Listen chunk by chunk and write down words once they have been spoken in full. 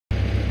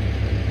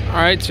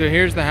Alright, so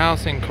here's the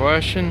house in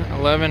question,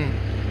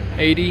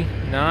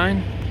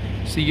 1189.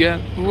 So you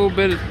got a little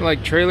bit of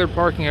like trailer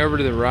parking over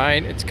to the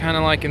right. It's kind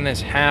of like in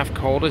this half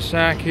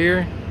cul-de-sac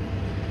here.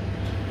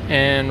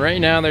 And right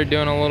now they're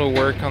doing a little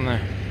work on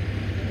the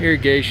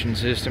irrigation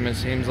system, it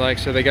seems like.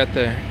 So they got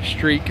the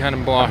street kind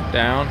of blocked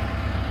down.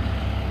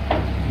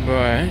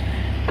 But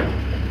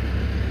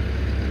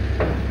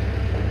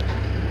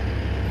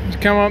you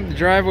come up, the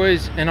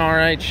driveway's in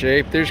alright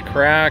shape. There's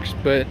cracks,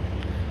 but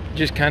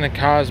just kind of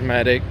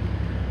cosmetic.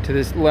 To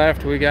this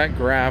left we got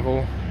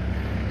gravel.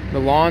 The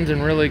lawn's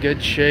in really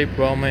good shape,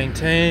 well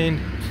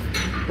maintained.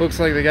 Looks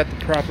like they got the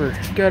proper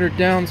gutter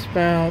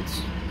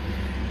downspouts.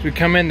 As we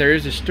come in, there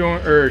is a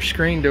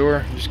screen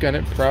door. Just got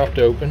it propped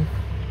open.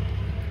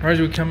 As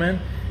we come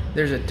in,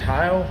 there's a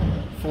tile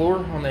floor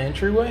on the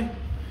entryway.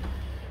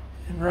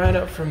 And right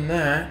up from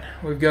that,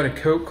 we've got a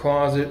coat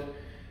closet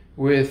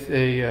with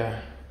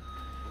a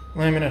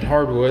laminate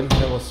hardwood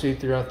that we'll see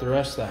throughout the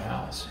rest of the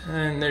house.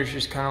 And there's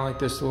just kind of like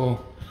this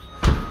little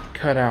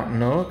cutout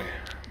nook.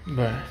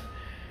 But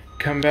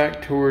come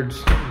back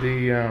towards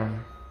the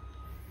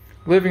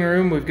living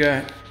room. We've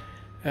got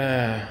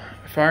a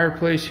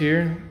fireplace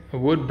here, a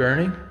wood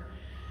burning,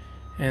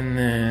 and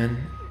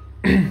then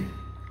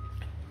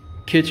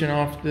kitchen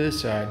off to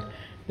this side.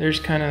 There's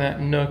kind of that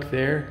nook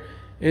there.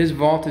 It is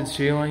vaulted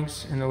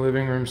ceilings in the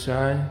living room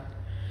side.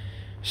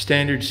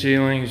 Standard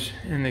ceilings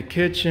in the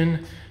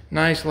kitchen.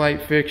 Nice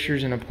light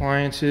fixtures and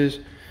appliances.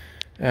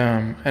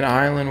 An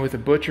island with a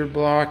butcher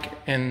block,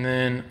 and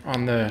then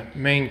on the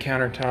main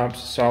countertops,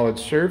 solid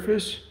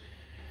surface.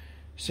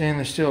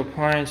 Stainless steel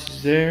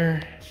appliances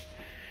there.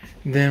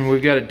 Then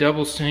we've got a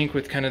double sink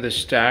with kind of the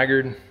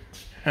staggered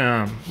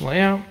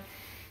layout.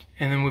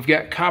 And then we've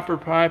got copper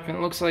pipe, and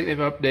it looks like they've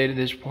updated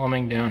this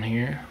plumbing down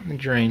here on the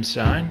drain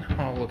side.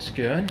 All looks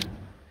good.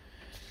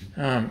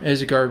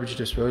 Is a garbage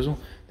disposal.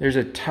 There's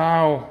a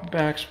tile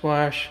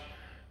backsplash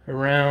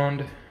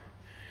around.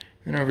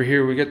 And over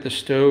here we got the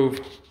stove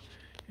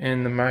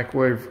and the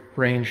microwave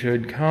range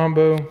hood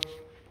combo.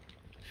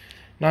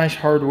 Nice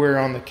hardware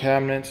on the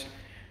cabinets.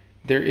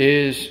 There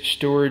is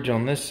storage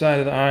on this side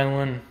of the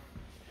island.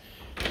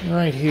 And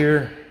right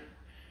here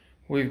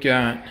we've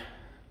got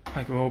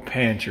like a little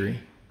pantry.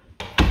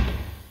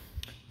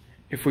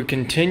 If we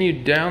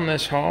continue down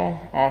this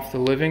hall off the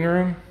living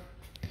room,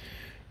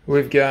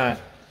 we've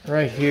got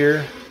right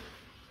here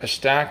a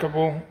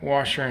stackable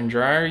washer and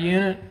dryer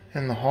unit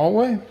in the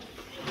hallway.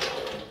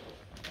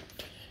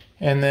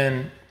 And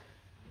then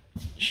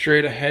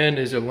straight ahead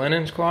is a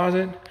linens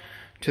closet.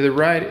 To the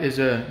right is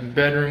a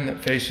bedroom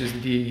that faces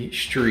the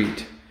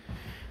street.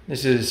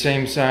 This is the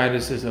same side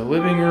as the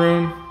living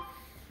room.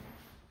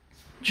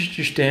 Just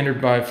your standard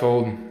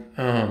bifold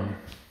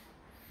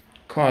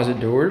closet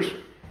doors.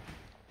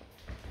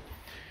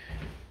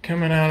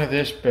 Coming out of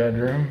this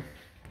bedroom,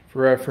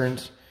 for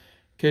reference,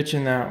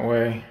 kitchen that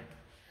way,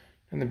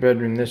 and the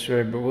bedroom this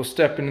way, but we'll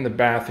step into the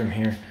bathroom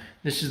here.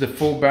 This is the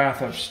full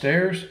bath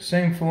upstairs,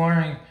 same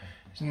flooring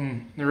as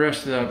in the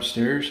rest of the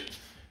upstairs.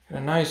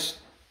 Got a nice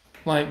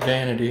light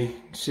vanity, you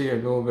can see it a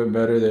little bit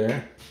better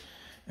there.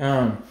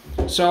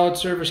 Solid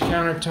surface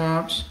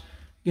countertops,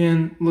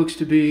 again, looks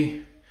to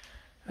be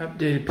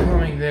updated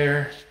plumbing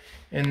there,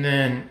 and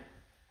then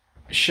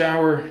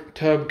shower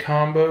tub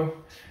combo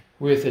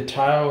with a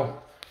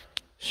tile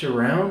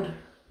surround.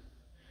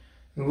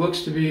 It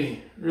looks to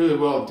be really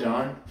well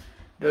done.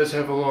 It does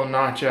have a little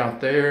notch out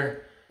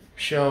there,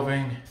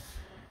 shelving,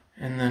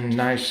 and then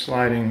nice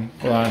sliding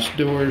glass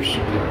doors.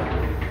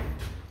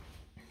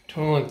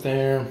 Toilet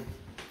there.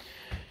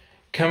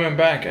 Coming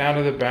back out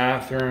of the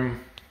bathroom,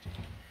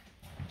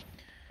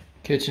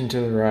 kitchen to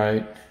the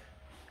right.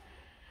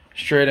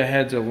 Straight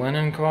ahead's a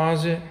linen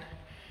closet,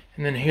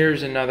 and then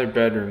here's another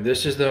bedroom.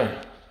 This is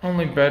the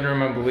only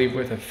bedroom, I believe,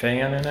 with a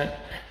fan in it.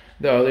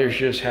 The others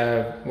just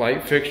have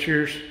light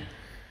fixtures.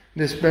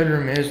 This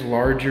bedroom is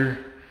larger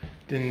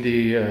than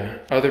the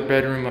other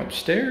bedroom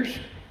upstairs.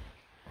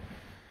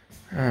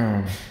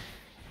 And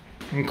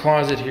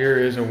closet here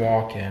is a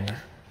walk-in.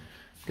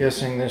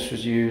 Guessing this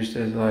was used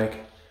as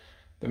like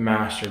the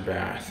master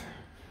bath.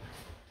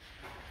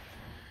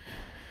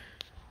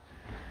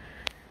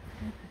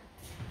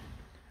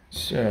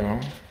 So,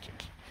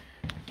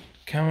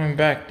 coming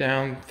back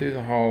down through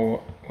the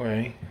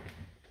hallway,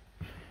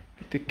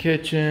 the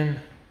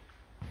kitchen,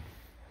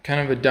 kind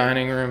of a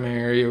dining room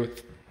area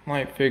with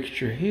light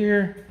fixture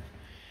here.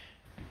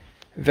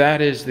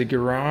 That is the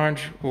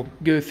garage. We'll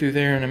go through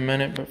there in a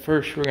minute, but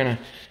first we're gonna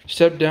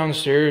step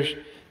downstairs.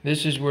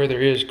 This is where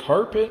there is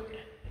carpet.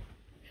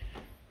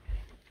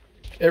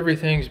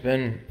 Everything's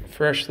been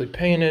freshly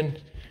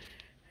painted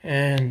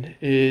and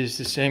is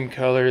the same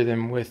color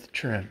than with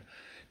trim.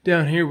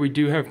 Down here we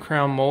do have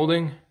crown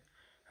molding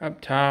up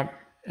top,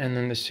 and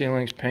then the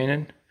ceiling's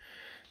painted.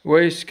 The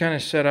way it's kind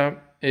of set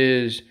up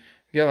is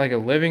you got like a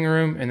living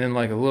room and then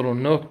like a little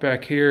nook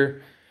back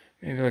here,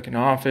 maybe like an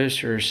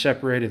office or a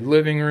separated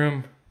living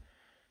room.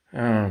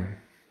 You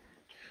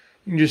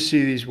can just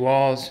see these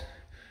walls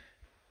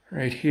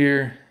right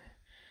here.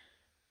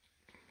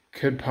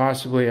 Could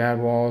possibly add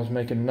walls,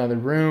 make another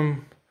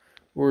room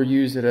or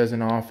use it as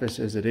an office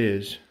as it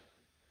is.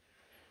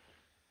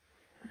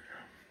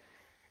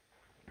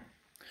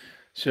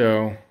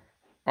 So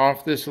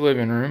off this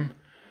living room,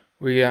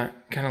 we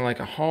got kind of like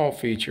a hall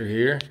feature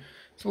here.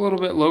 It's a little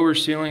bit lower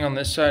ceiling on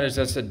this side, as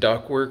that's the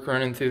ductwork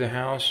running through the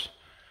house.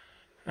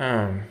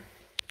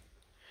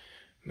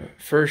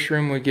 First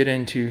room we get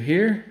into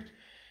here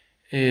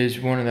is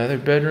one of the other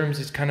bedrooms.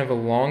 It's kind of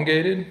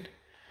elongated,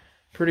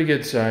 pretty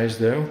good size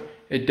though.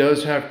 It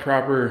does have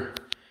proper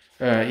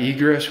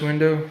egress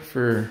window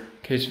for in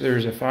case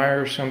there's a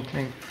fire or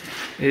something.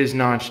 It is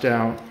notched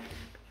out,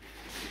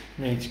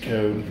 meets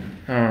code.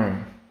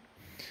 Then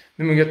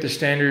we got the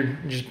standard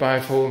just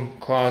bifold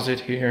closet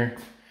here.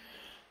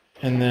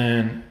 And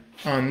then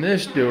on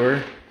this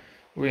door,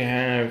 we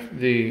have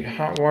the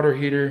hot water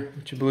heater,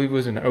 which I believe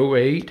was an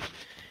 '08.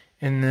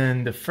 And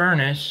then the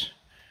furnace,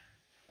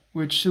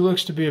 which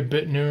looks to be a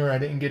bit newer. I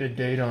didn't get a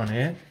date on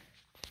it.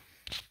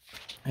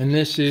 And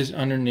this is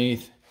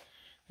underneath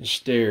the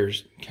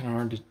stairs. Kind of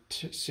hard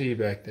to see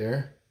back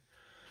there.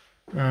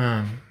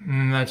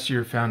 And that's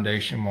your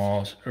foundation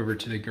walls over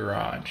to the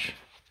garage.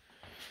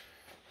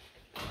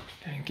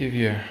 I'll give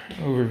you an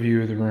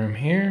overview of the room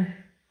here.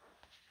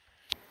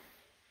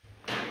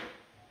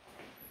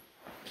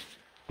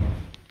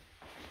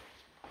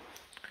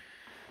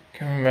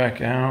 Coming back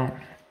out.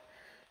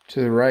 To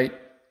the right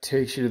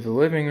takes you to the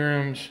living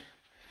rooms.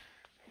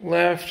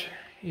 Left,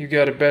 you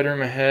got a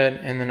bedroom ahead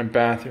and then a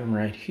bathroom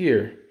right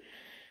here.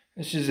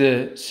 This is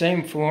the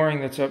same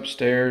flooring that's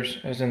upstairs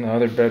as in the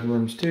other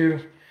bedrooms too.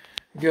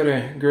 You got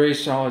a gray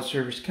solid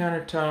surface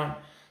countertop.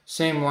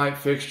 Same light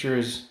fixture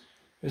is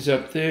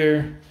up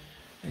there.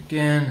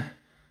 Again,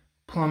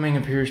 plumbing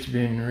appears to be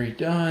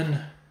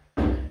redone.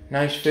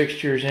 Nice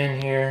fixtures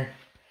in here.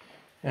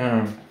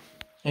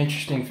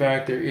 Interesting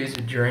fact, there is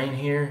a drain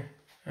here.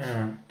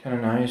 Kind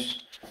of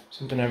nice.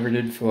 Something never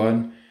did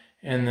flood.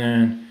 And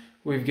then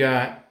we've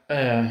got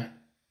a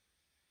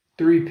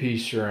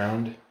 3-piece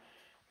surround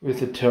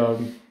with a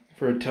tub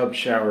for a tub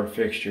shower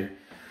fixture.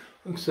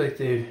 Looks like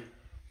they've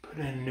put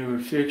in newer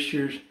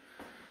fixtures.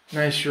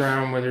 Nice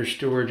surround with their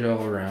storage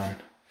all around.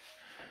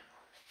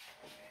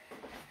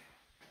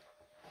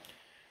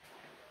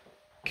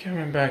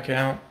 Coming back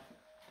out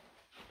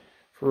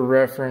for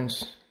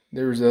reference,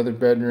 there was the other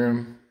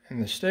bedroom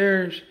and the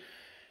stairs.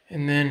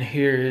 And then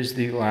here is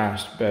the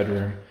last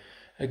bedroom.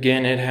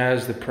 Again, it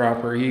has the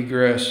proper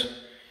egress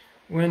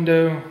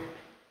window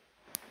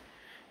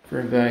for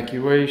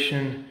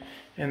evacuation,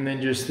 and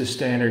then just the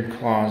standard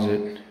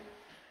closet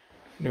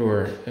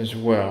door as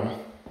well.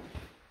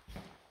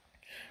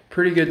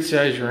 Pretty good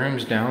sized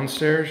rooms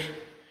downstairs.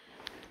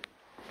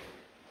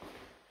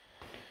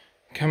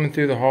 Coming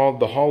through the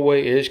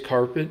hallway is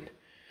carpet.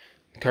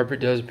 The carpet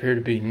does appear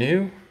to be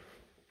new.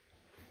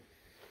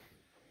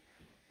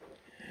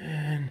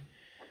 And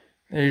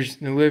there's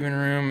the living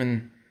room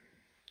and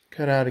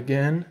cut out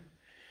again.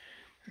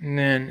 And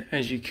then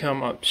as you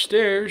come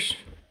upstairs,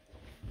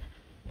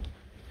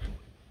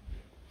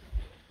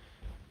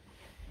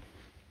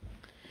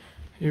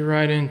 you're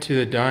right into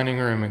the dining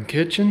room and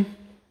kitchen.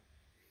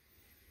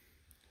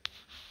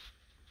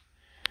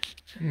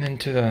 And then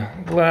to the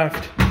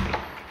left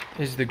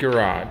is the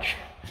garage.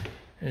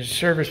 There's a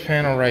service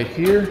panel right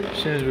here. As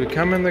soon as we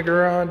come in the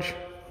garage,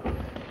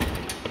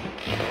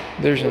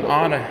 there's an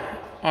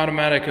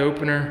automatic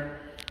opener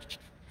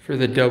for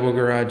the double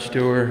garage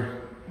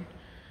door.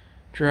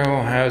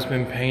 Drywall has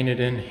been painted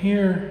in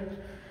here.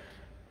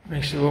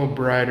 Makes it a little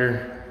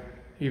brighter,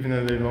 even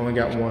though they've only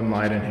got one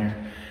light in here.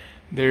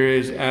 There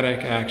is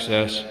attic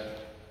access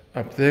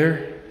up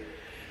there.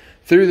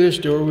 Through this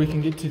door, we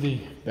can get to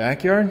the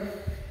backyard.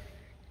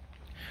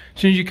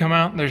 As soon as you come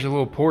out, there's a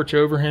little porch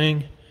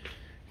overhang.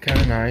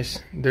 Kind of nice.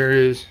 There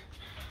is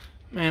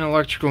an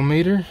electrical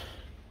meter.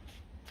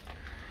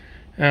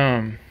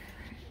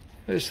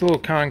 This little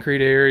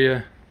concrete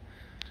area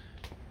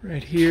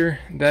right here,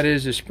 that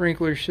is a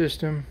sprinkler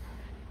system.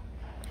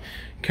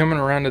 Coming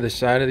around to the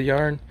side of the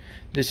yard,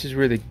 this is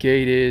where the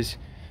gate is.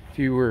 If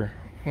you were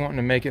wanting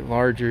to make it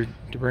larger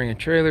to bring a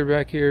trailer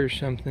back here or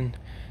something.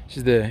 This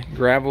is the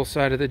gravel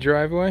side of the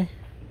driveway.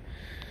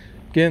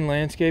 Again,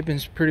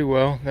 landscaping's pretty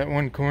well. That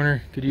one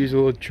corner could use a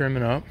little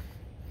trimming up.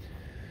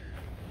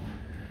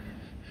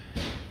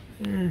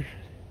 There's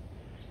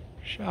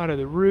a shot of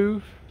the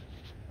roof.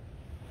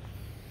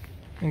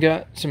 We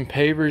got some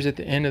pavers at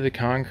the end of the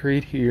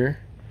concrete here.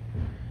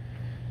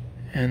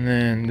 And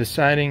then the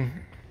siding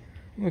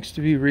looks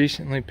to be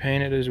recently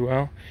painted as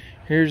well.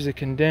 Here's the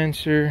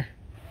condenser.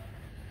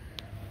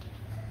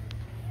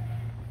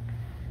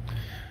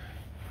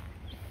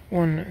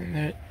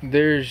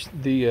 There's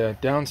the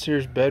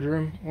downstairs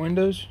bedroom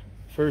windows.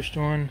 First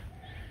one,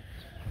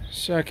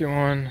 second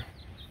one.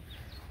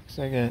 Looks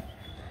like that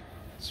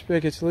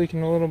spigot's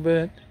leaking a little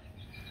bit.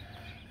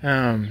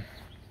 And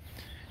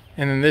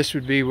then this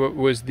would be what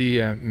was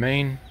the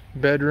main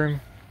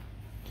bedroom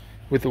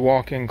with the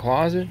walk-in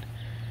closet.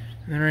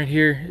 And then right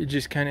here, it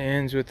just kind of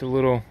ends with the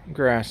little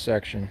grass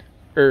section,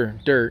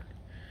 dirt.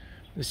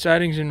 The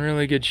siding's in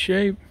really good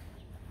shape.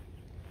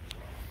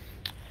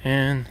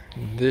 And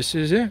this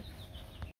is it.